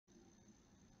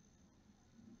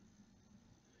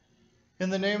In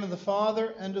the name of the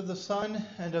Father, and of the Son,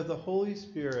 and of the Holy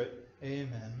Spirit.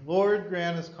 Amen. Lord,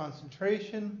 grant us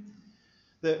concentration,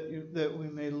 that we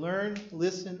may learn,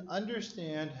 listen,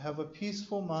 understand, have a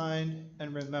peaceful mind,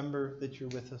 and remember that you're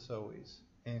with us always.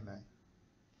 Amen.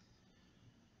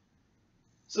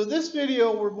 So this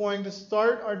video, we're going to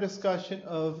start our discussion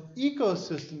of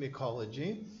ecosystem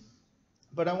ecology.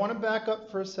 But I want to back up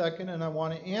for a second, and I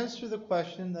want to answer the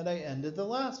question that I ended the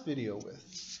last video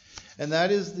with. And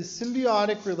that is the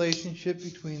symbiotic relationship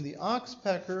between the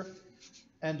oxpecker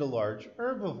and the large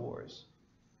herbivores.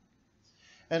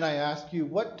 And I asked you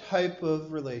what type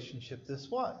of relationship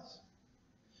this was.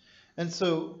 And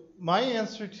so my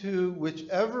answer to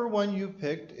whichever one you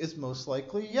picked is most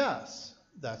likely yes.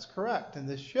 That's correct. And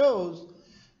this shows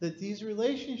that these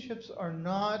relationships are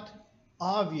not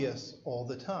obvious all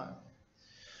the time.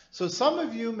 So some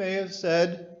of you may have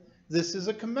said this is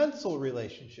a commensal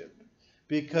relationship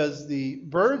because the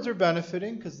birds are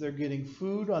benefiting because they're getting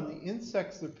food on the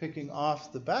insects they're picking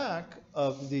off the back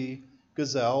of the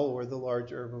gazelle or the large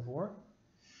herbivore.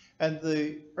 And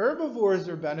the herbivores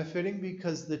are benefiting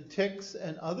because the ticks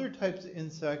and other types of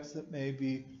insects that may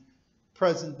be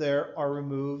present there are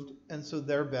removed, and so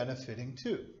they're benefiting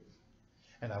too.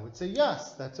 And I would say,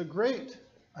 yes, that's a great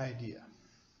idea.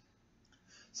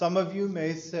 Some of you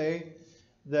may say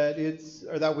that it's,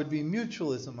 or that would be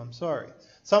mutualism, I'm sorry.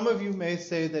 Some of you may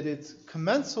say that it's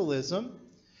commensalism,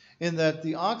 in that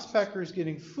the oxpecker is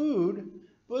getting food,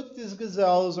 but these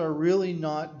gazelles are really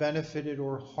not benefited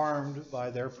or harmed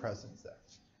by their presence there.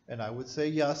 And I would say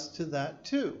yes to that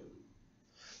too.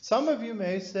 Some of you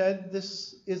may say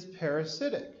this is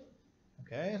parasitic.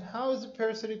 Okay, and how is it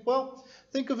parasitic? Well,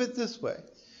 think of it this way.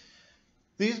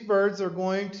 These birds are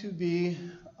going to be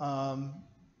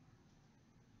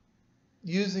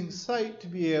using sight to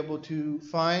be able to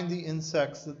find the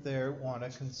insects that they want to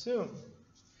consume.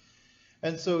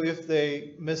 And so if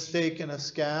they mistake a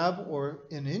scab or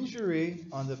an injury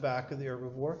on the back of the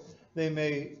herbivore, they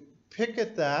may pick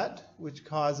at that, which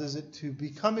causes it to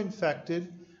become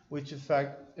infected, which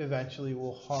eventually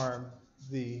will harm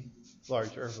the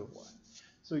large herbivore.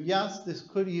 So yes, this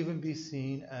could even be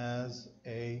seen as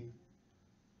a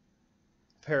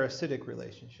parasitic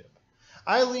relationship.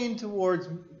 I lean towards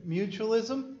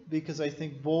mutualism because I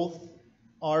think both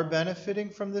are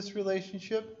benefiting from this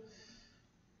relationship.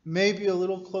 Maybe a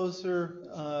little closer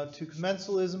to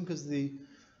commensalism because the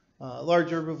large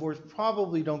herbivores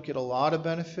probably don't get a lot of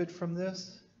benefit from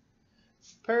this.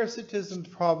 Parasitism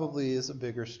probably is a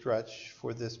bigger stretch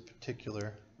for this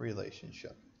particular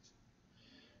relationship.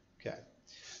 Okay,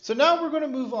 so now we're going to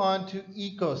move on to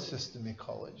ecosystem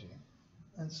ecology.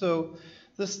 And so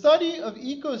the study of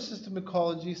ecosystem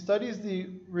ecology studies the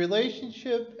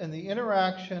relationship and the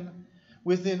interaction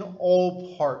within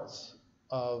all parts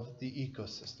of the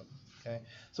ecosystem. Okay?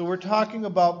 So we're talking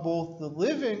about both the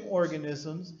living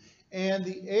organisms and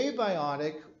the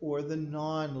abiotic or the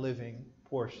non-living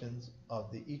portions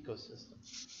of the ecosystem.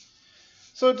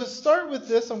 So to start with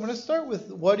this, I'm going to start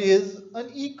with what is an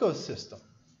ecosystem.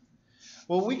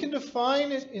 Well, we can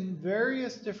define it in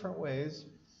various different ways.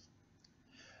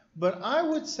 But I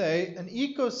would say an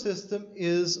ecosystem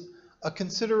is a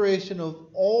consideration of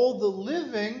all the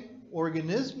living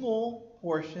organismal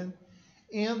portion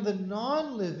and the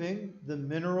non-living, the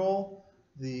mineral,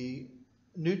 the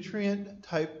nutrient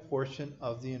type portion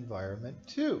of the environment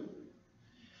too.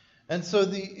 And so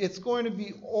it's going to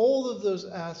be all of those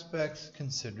aspects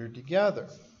considered together.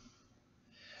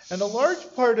 And a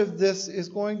large part of this is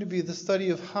going to be the study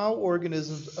of how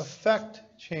organisms affect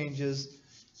changes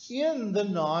in the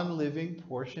non-living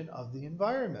portion of the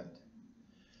environment.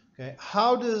 Okay,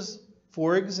 how does,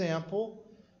 for example,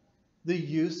 the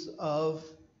use of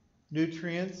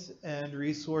nutrients and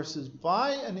resources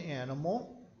by an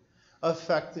animal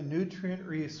affect the nutrient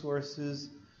resources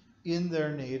in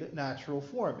their natural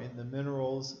form, in the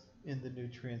minerals, in the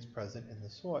nutrients present in the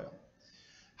soil?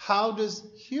 How does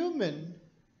human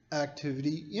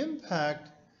activity impact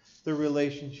the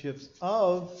relationships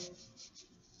of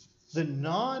the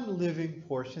non-living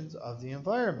portions of the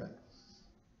environment?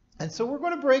 And so we're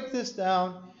going to break this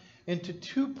down into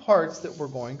two parts that we're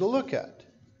going to look at.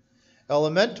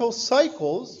 Elemental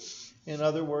cycles, in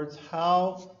other words,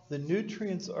 how the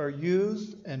nutrients are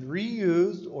used and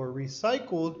reused or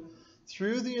recycled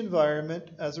through the environment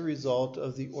as a result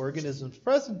of the organisms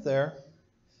present there.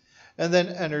 And then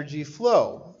energy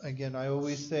flow. Again, I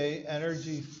always say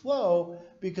energy flow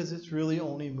because it's really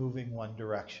only moving one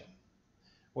direction.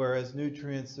 Whereas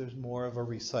nutrients, there's more of a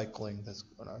recycling that's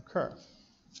going to occur.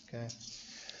 Okay?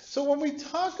 So when we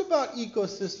talk about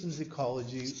ecosystems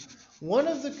ecology, One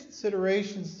of the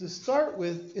considerations to start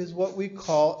with is what we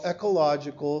call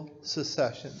ecological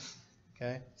succession.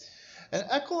 Okay? And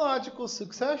ecological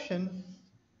succession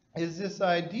is this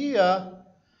idea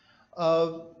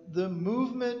of the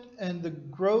movement and the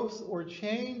growth or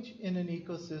change in an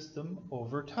ecosystem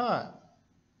over time.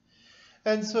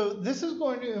 And so this is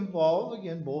going to involve,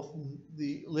 again, both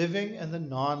the living and the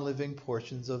non-living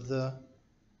portions of the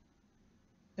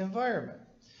environment.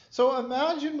 So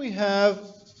imagine we have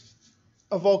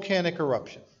a volcanic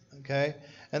eruption, okay?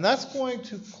 And that's going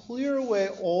to clear away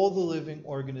all the living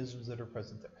organisms that are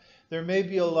present there. There may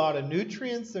be a lot of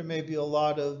nutrients, there may be a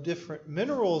lot of different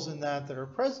minerals in that are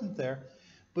present there,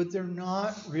 but they're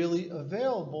not really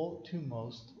available to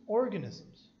most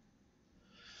organisms.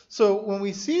 So when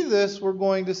we see this, we're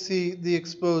going to see the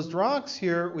exposed rocks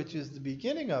here, which is the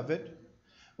beginning of it.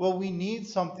 Well, we need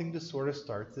something to sort of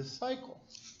start this cycle.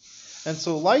 And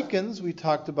so lichens, we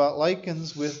talked about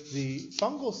lichens with the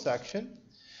fungal section.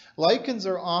 Lichens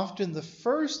are often the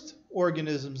first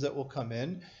organisms that will come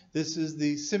in. This is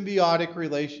the symbiotic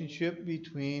relationship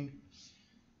between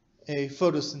a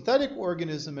photosynthetic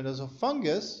organism and as a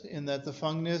fungus, in that the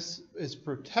fungus is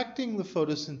protecting the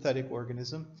photosynthetic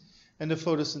organism, and the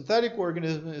photosynthetic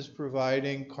organism is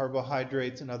providing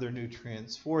carbohydrates and other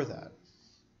nutrients for that.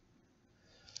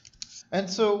 And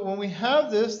so when we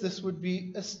have this, this would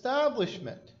be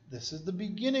establishment. This is the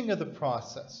beginning of the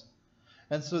process.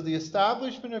 And so the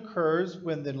establishment occurs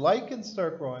when the lichens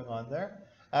start growing on there.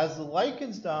 As the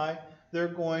lichens die, they're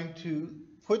going to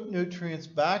put nutrients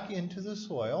back into the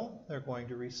soil. They're going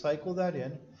to recycle that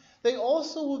in. They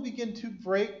also will begin to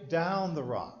break down the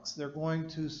rocks. They're going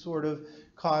to sort of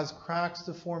cause cracks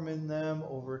to form in them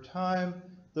over time.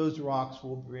 Those rocks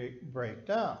will break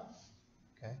down.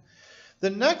 Okay. The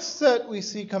next set we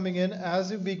see coming in as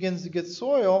it begins to get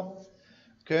soil,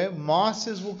 okay,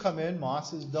 mosses will come in.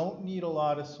 Mosses don't need a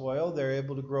lot of soil. They're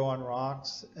able to grow on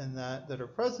rocks and that are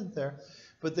present there,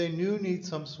 but they do need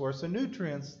some source of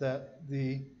nutrients that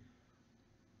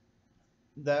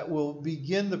will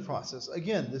begin the process.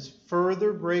 Again, this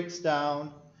further breaks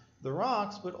down the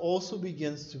rocks, but also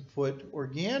begins to put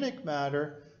organic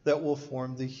matter that will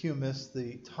form the humus,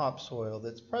 the topsoil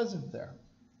that's present there.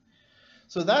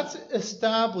 So that's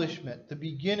establishment, the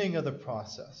beginning of the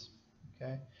process.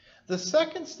 Okay? The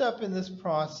second step in this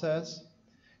process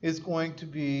is going to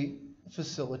be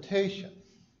facilitation.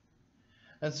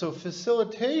 And so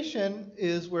facilitation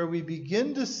is where we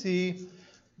begin to see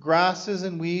grasses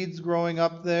and weeds growing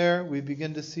up there. We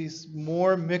begin to see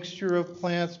more mixture of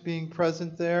plants being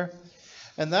present there.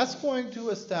 And that's going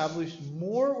to establish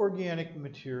more organic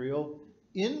material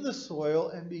in the soil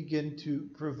and begin to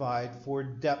provide for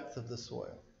depth of the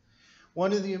soil.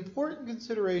 One of the important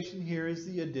considerations here is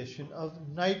the addition of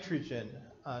nitrogen,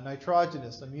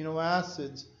 nitrogenous amino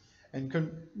acids, and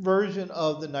conversion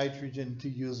of the nitrogen to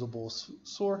usable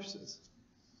sources.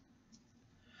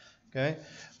 Okay.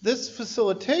 This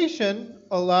facilitation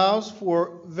allows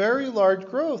for very large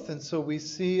growth, and so we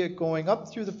see it going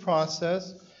up through the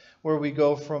process where we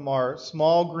go from our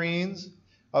small greens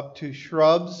up to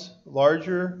shrubs,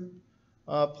 larger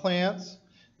plants.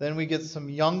 Then we get some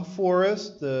young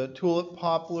forest, the tulip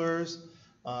poplars,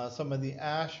 some of the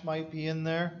ash might be in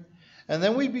there. And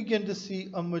then we begin to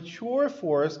see a mature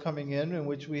forest coming in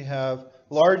which we have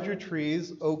larger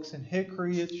trees, oaks and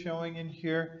hickory it's showing in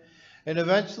here. And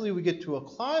eventually we get to a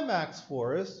climax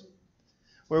forest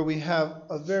where we have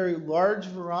a very large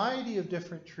variety of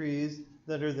different trees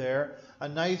that are there, a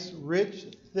nice,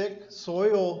 rich, thick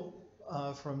soil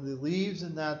from the leaves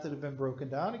and that have been broken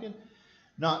down. Again,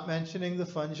 not mentioning the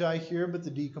fungi here, but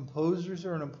the decomposers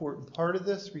are an important part of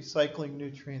this, recycling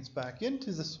nutrients back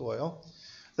into the soil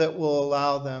that will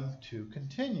allow them to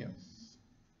continue.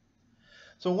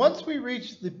 So once we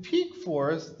reach the peak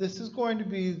forest, this is going to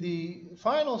be the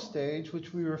final stage,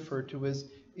 which we refer to as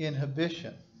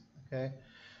inhibition. Okay?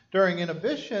 During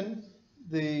inhibition,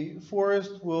 the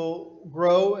forest will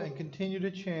grow and continue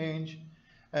to change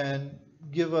and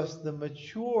give us the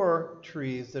mature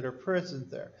trees that are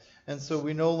present there. And so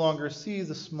we no longer see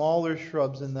the smaller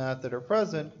shrubs in that are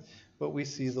present, but we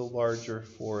see the larger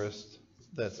forest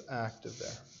that's active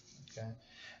there. Okay?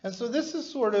 And so this is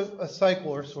sort of a cycle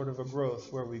or sort of a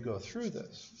growth where we go through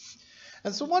this.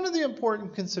 And so one of the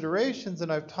important considerations,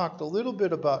 and I've talked a little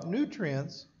bit about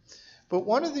nutrients, but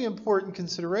one of the important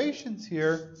considerations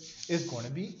here is going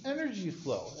to be energy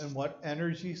flow and what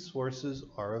energy sources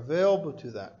are available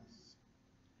to that.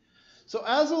 So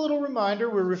as a little reminder,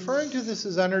 we're referring to this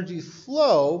as energy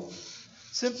flow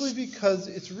simply because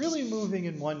it's really moving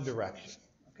in one direction.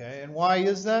 Okay, and why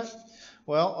is that?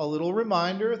 Well, a little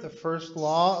reminder, the first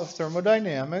law of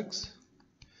thermodynamics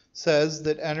says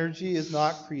that energy is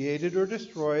not created or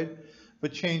destroyed,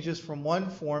 but changes from one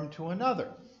form to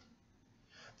another.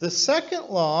 The second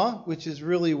law, which is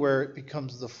really where it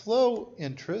becomes the flow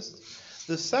interest,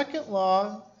 the second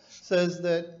law says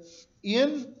that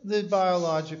in the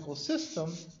biological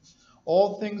system,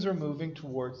 all things are moving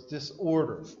towards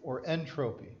disorder or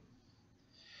entropy.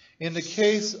 In the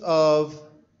case of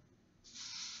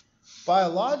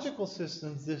biological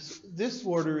systems, this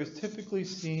disorder is typically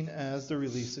seen as the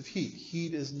release of heat.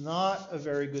 Heat is not a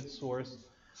very good source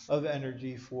of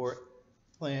energy for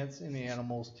plants and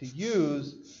animals to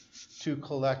use to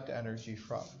collect energy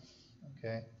from.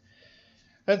 Okay?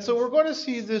 And so we're going to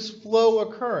see this flow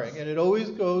occurring, and it always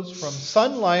goes from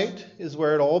sunlight is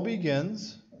where it all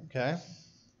begins. Okay?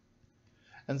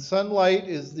 And sunlight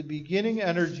is the beginning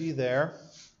energy there,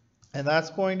 and that's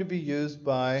going to be used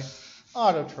by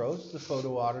autotrophs, the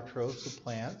photoautotrophs of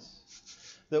plants,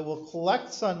 that will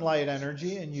collect sunlight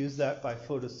energy and use that by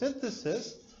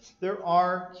photosynthesis. There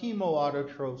are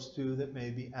chemoautotrophs too that may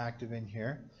be active in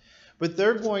here, but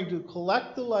they're going to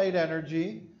collect the light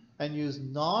energy and use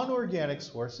non-organic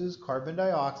sources, carbon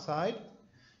dioxide,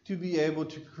 to be able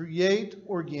to create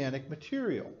organic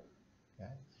material.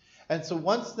 Okay? And so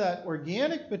once that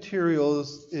organic material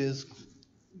is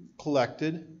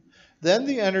collected, then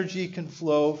the energy can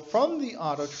flow from the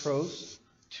autotrophs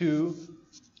to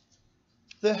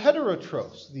the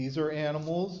heterotrophs. These are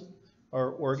animals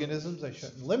or organisms, I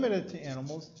shouldn't limit it to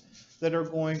animals, that are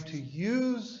going to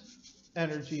use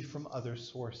energy from other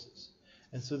sources.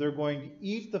 And so they're going to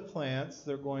eat the plants,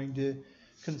 they're going to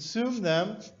consume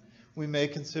them. We may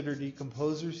consider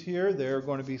decomposers here. They're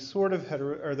going to be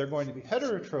they're going to be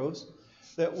heterotrophs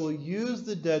that will use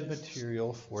the dead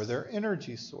material for their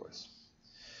energy source.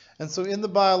 And so in the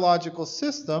biological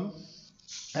system,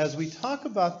 as we talk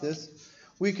about this,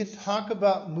 we can talk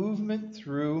about movement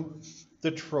through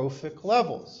the trophic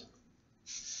levels.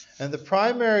 And the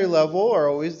primary level are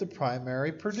always the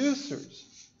primary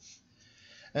producers.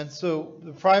 And so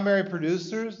the primary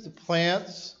producers, the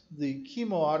plants, the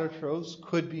chemoautotrophs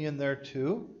could be in there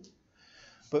too.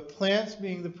 But plants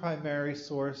being the primary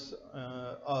source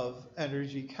of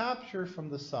energy capture from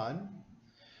the sun,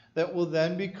 that will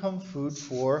then become food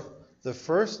for the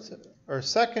first or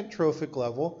second trophic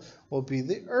level will be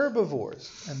the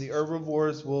herbivores. And the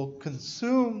herbivores will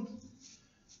consume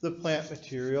the plant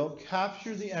material,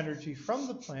 capture the energy from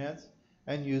the plants,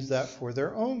 and use that for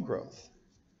their own growth.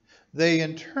 They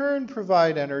in turn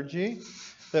provide energy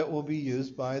that will be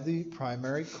used by the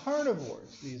primary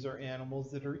carnivores. These are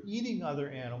animals that are eating other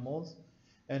animals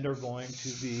and are going to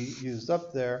be used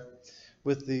up there,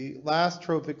 with the last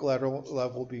trophic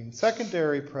level being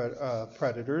secondary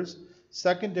predators,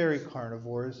 secondary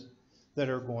carnivores that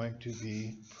are going to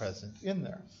be present in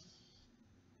there.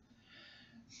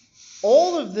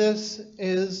 All of this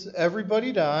is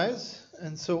everybody dies,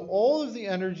 and so all of the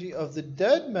energy of the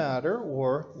dead matter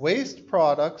or waste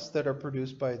products that are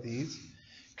produced by these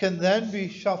can then be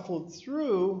shuffled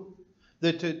through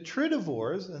the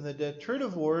detritivores, and the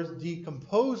detritivores,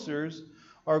 decomposers,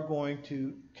 are going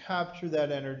to capture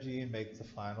that energy and make the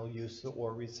final use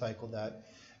or recycle that.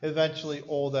 Eventually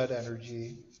all that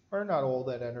energy, or not all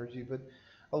that energy, but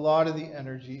a lot of the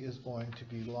energy is going to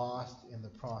be lost in the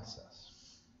process.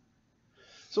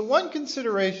 So one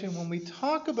consideration when we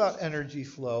talk about energy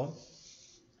flow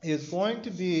is going to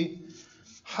be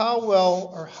how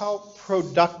well or how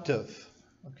productive,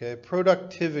 okay,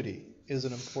 productivity is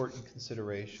an important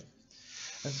consideration.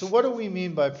 And so what do we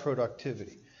mean by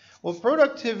productivity? Well,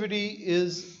 productivity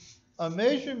is a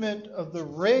measurement of the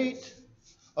rate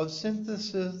of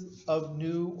synthesis of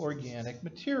new organic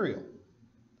material.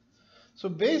 So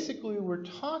basically, we're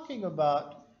talking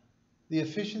about the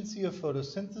efficiency of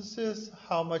photosynthesis,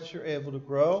 how much you're able to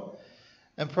grow,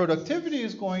 and productivity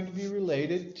is going to be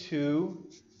related to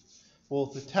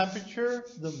both the temperature,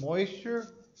 the moisture,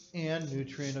 and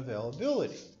nutrient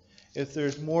availability. If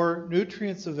there's more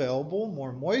nutrients available,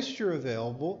 more moisture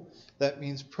available, that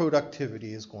means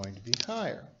productivity is going to be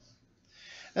higher.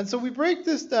 And so we break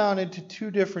this down into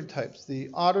two different types. The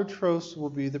autotrophs will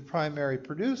be the primary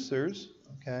producers,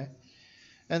 okay?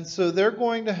 And so they're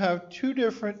going to have two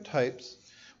different types.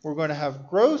 We're going to have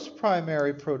gross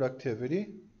primary productivity,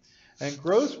 and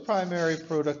gross primary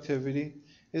productivity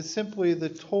is simply the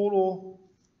total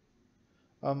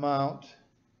amount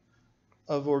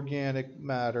of organic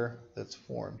matter that's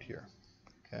formed here,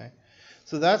 okay?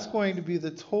 So that's going to be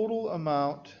the total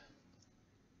amount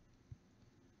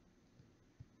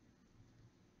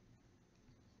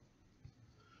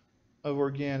of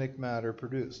organic matter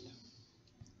produced.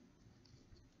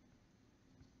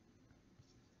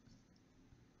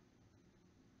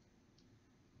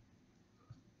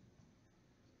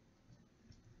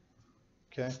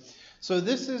 Okay, so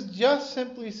this is just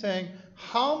simply saying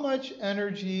how much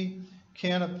energy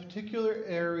can a particular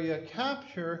area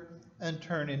capture and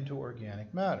turn into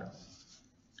organic matter.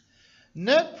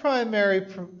 Net primary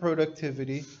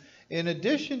productivity, in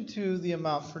addition to the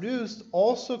amount produced,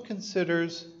 also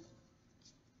considers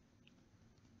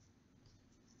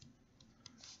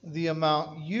the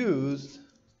amount used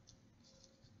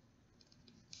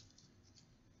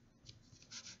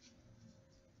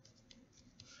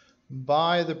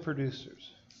by the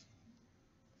producers.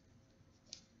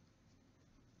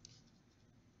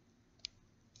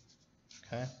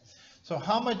 Okay, so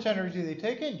how much energy they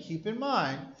take in. Keep in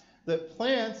mind that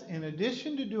plants, in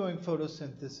addition to doing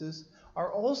photosynthesis,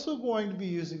 are also going to be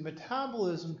using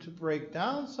metabolism to break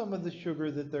down some of the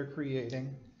sugar that they're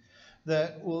creating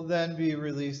that will then be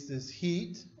released as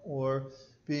heat or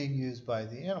being used by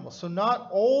the animal. So not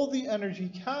all the energy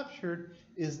captured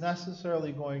is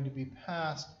necessarily going to be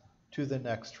passed to the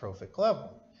next trophic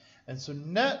level. And so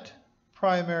net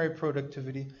primary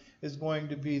productivity is going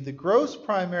to be the gross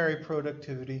primary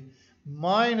productivity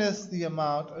minus the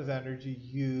amount of energy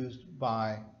used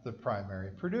by the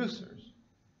primary producers.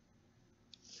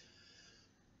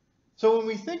 So when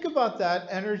we think about that,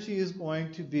 energy is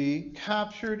going to be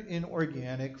captured in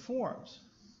organic forms.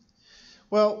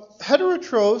 Well,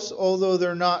 heterotrophs, although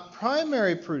they're not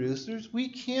primary producers, we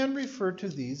can refer to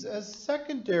these as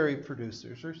secondary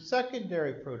producers or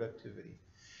secondary productivity.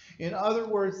 In other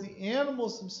words, the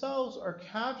animals themselves are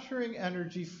capturing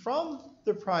energy from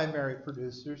the primary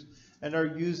producers and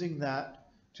are using that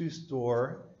to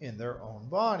store in their own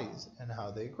bodies and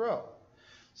how they grow.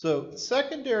 So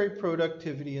secondary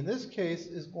productivity in this case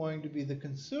is going to be the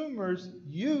consumer's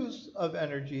use of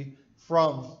energy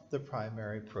from the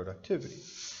primary productivity.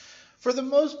 For the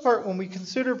most part, when we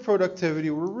consider productivity,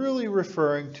 we're really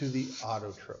referring to the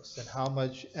autotrophs and how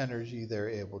much energy they're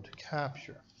able to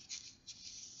capture.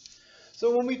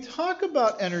 So when we talk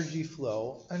about energy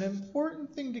flow, an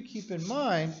important thing to keep in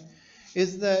mind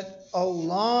is that a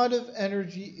lot of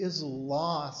energy is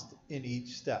lost in each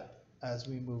step as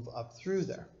we move up through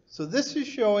there. So this is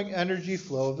showing energy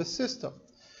flow of a system.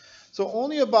 So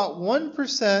only about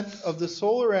 1% of the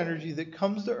solar energy that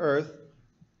comes to Earth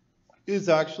is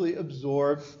actually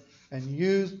absorbed and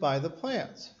used by the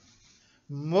plants.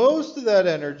 Most of that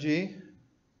energy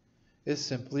is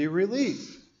simply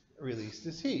released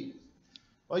as heat.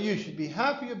 Well, you should be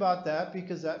happy about that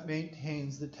because that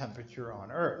maintains the temperature on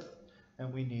Earth,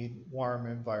 and we need warm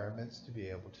environments to be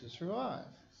able to survive.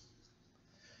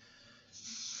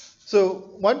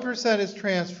 So 1% is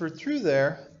transferred through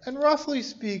there, and roughly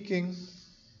speaking,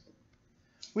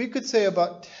 we could say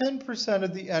about 10%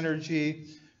 of the energy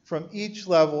from each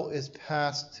level is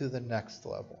passed to the next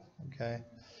level, okay?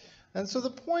 And so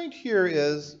the point here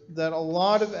is that a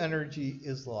lot of energy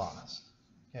is lost,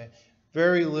 okay?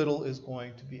 Very little is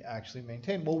going to be actually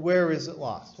maintained. Well, where is it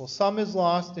lost? Well, some is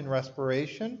lost in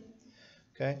respiration,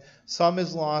 okay? Some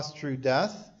is lost through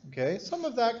death, okay? Some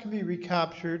of that can be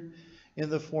recaptured in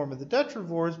the form of the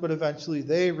detrivores, but eventually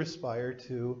they respire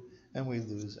too, and we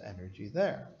lose energy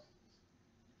there.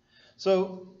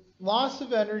 So loss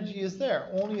of energy is there.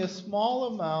 Only a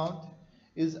small amount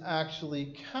is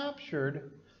actually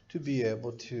captured to be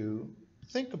able to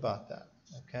think about that,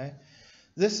 okay?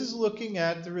 This is looking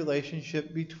at the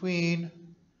relationship between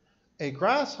a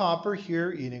grasshopper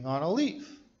here eating on a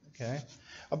leaf, okay?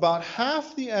 About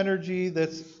half the energy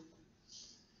that's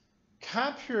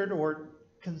captured or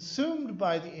consumed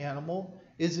by the animal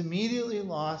is immediately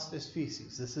lost as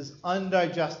feces. This is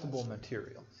undigestible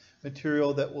material,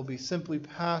 material that will be simply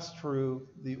passed through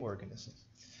the organism.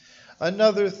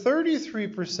 Another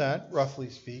 33%, roughly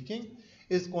speaking,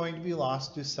 is going to be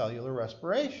lost to cellular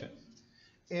respiration.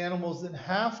 Animals that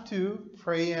have to,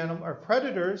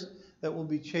 predators that will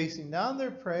be chasing down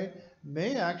their prey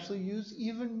may actually use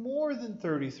even more than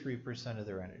 33% of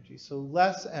their energy. So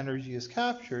less energy is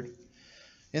captured.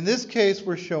 In this case,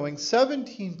 we're showing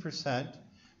 17%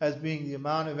 as being the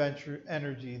amount of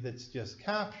energy that's just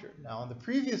captured. Now, on the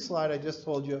previous slide, I just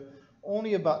told you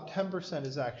only about 10%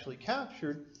 is actually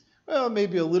captured. Well,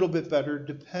 maybe a little bit better,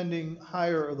 depending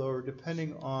higher or lower,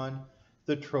 depending on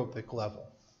the trophic level.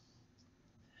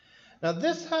 Now,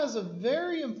 this has a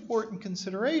very important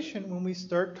consideration when we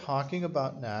start talking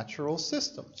about natural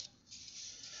systems.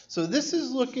 So this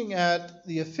is looking at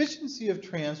the efficiency of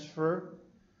transfer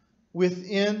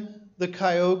within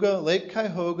the Lake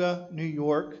Cuyahoga, New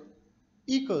York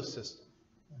ecosystem,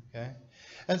 okay?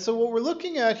 And so what we're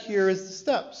looking at here is the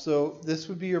steps. So this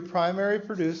would be your primary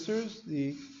producers,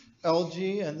 the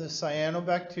algae and the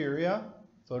cyanobacteria,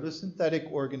 photosynthetic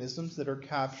organisms that are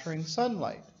capturing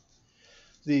sunlight.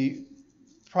 The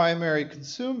primary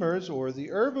consumers, or the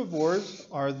herbivores,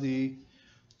 are the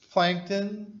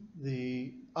plankton,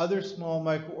 the other small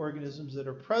microorganisms that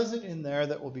are present in there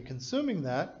that will be consuming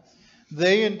that.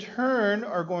 They in turn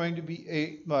are going to be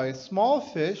ate by small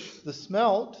fish, the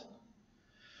smelt,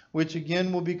 which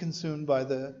again will be consumed by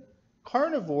the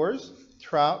carnivores,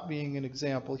 trout being an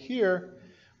example here,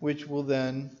 which will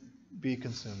then be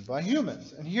consumed by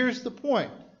humans. And here's the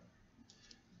point,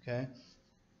 okay,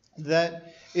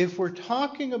 that if we're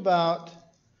talking about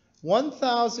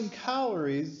 1,000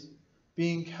 calories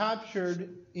being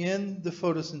captured in the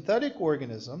photosynthetic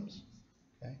organisms,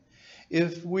 okay,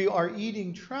 if we are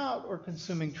eating trout or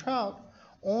consuming trout,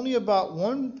 only about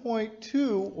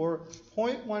 1.2 or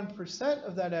 0.1%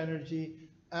 of that energy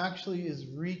actually is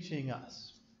reaching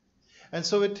us. And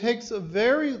so it takes a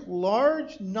very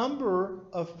large number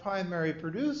of primary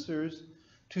producers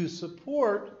to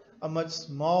support a much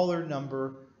smaller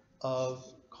number of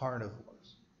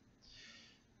carnivores.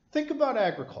 Think about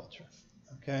agriculture,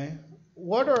 okay?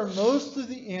 What are most of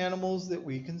the animals that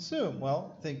we consume?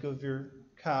 Well, think of your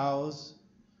cows,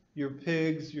 your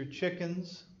pigs, your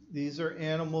chickens. These are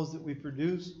animals that we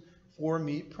produce for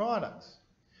meat products.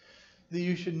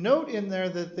 You should note in there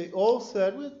that they all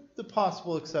said, with the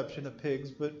possible exception of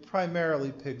pigs, but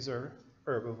primarily pigs are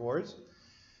herbivores,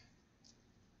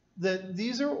 that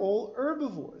these are all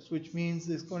herbivores, which means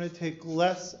it's going to take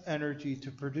less energy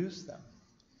to produce them.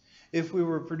 If we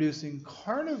were producing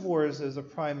carnivores as a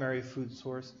primary food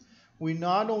source, we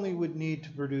not only would need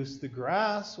to produce the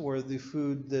grass or the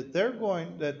food that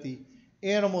the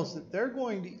animals that they're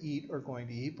going to eat are going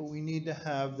to eat, but we need to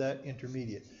have that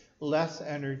intermediate. Less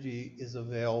energy is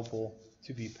available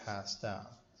to be passed down.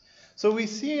 So we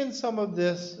see in some of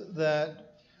this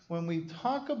that when we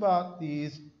talk about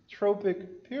these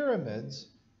trophic pyramids,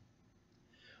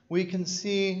 we can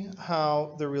see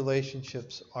how the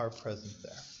relationships are present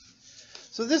there.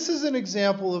 So this is an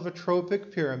example of a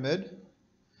trophic pyramid,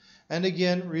 and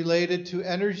again related to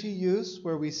energy use,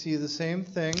 where we see the same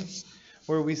thing,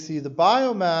 where we see the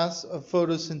biomass of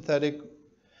photosynthetic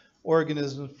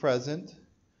organisms present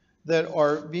that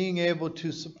are being able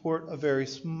to support a very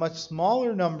much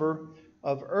smaller number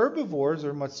of herbivores,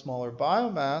 or much smaller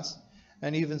biomass,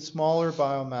 and even smaller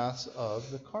biomass of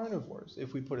the carnivores.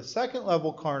 If we put a second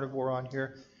level carnivore on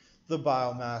here, the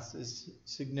biomass is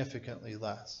significantly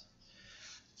less.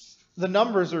 The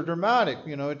numbers are dramatic.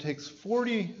 You know, it takes 4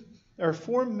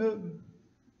 billion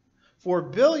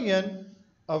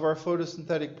of our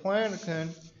photosynthetic plankton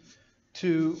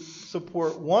to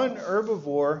support one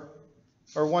herbivore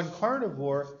or one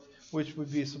carnivore, which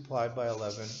would be supplied by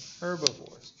 11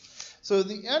 herbivores. So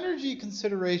the energy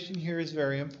consideration here is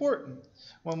very important.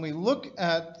 When we look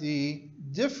at the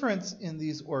difference in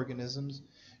these organisms,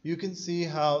 you can see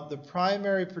how the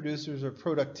primary producers or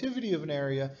productivity of an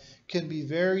area can be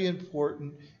very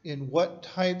important in what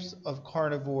types of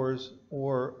carnivores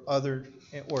or other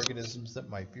organisms that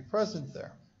might be present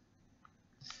there.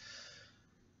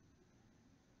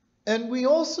 And we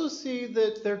also see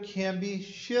that there can be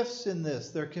shifts in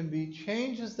this. There can be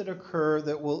changes that occur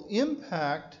that will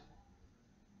impact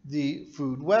the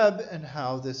food web and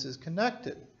how this is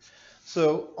connected.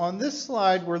 So on this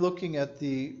slide, we're looking at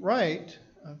the right,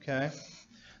 okay?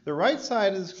 The right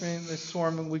side of the screen is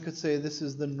swarm, and we could say this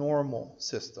is the normal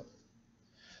system.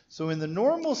 So in the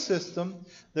normal system,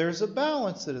 there's a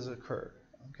balance that has occurred,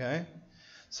 okay?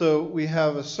 So we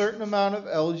have a certain amount of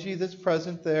algae that's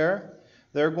present there.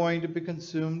 They're going to be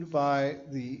consumed by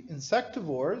the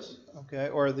insectivores, okay,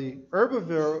 or the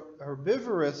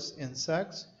herbivorous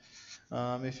insects.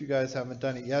 If you guys haven't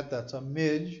done it yet, that's a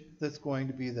midge that's going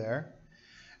to be there.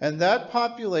 And that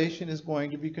population is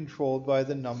going to be controlled by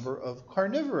the number of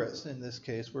carnivorous. In this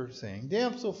case, we're saying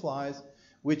damselflies,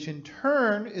 which in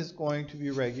turn is going to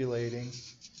be regulated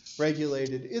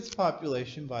its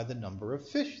population by the number of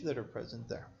fish that are present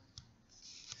there.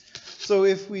 So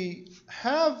if we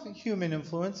have human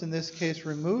influence, in this case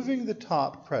removing the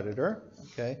top predator,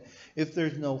 okay, if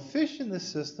there's no fish in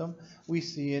this system, we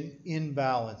see an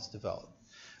imbalance develop.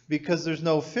 Because there's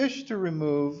no fish to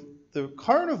remove the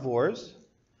carnivores,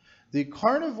 the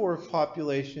carnivore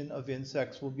population of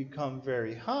insects will become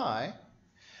very high,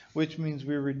 which means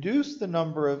we reduce the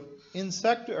number of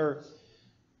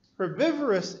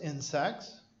herbivorous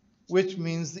insects, which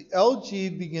means the algae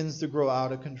begins to grow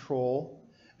out of control,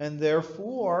 and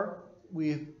therefore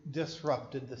we've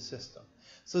disrupted the system.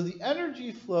 So the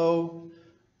energy flow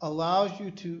allows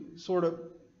you to sort of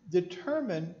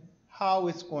determine how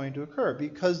it's going to occur.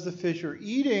 Because the fish are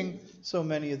eating so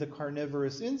many of the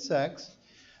carnivorous insects,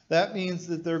 that means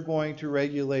that they're going to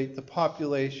regulate the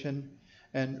population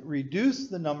and reduce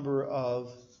the number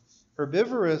of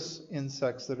herbivorous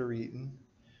insects that are eaten,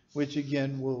 which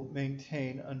again will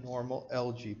maintain a normal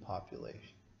algae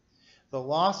population. The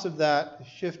loss of that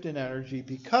shift in energy,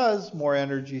 because more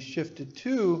energy is shifted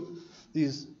to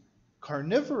these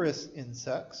carnivorous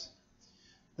insects,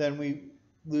 then we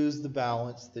lose the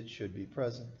balance that should be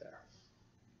present there.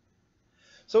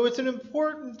 So it's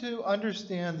important to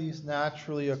understand these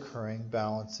naturally occurring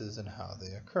balances and how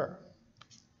they occur.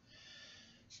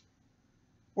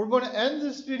 We're going to end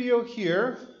this video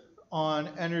here on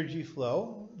energy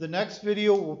flow. The next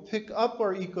video will pick up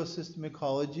our ecosystem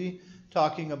ecology,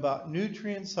 talking about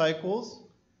nutrient cycles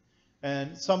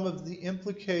and some of the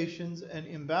implications and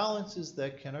imbalances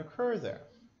that can occur there.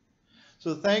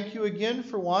 So thank you again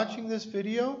for watching this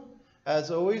video.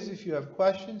 As always, if you have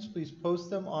questions, please post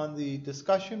them on the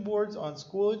discussion boards on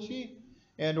Schoology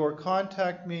and/or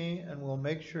contact me and we'll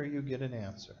make sure you get an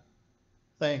answer.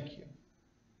 Thank you.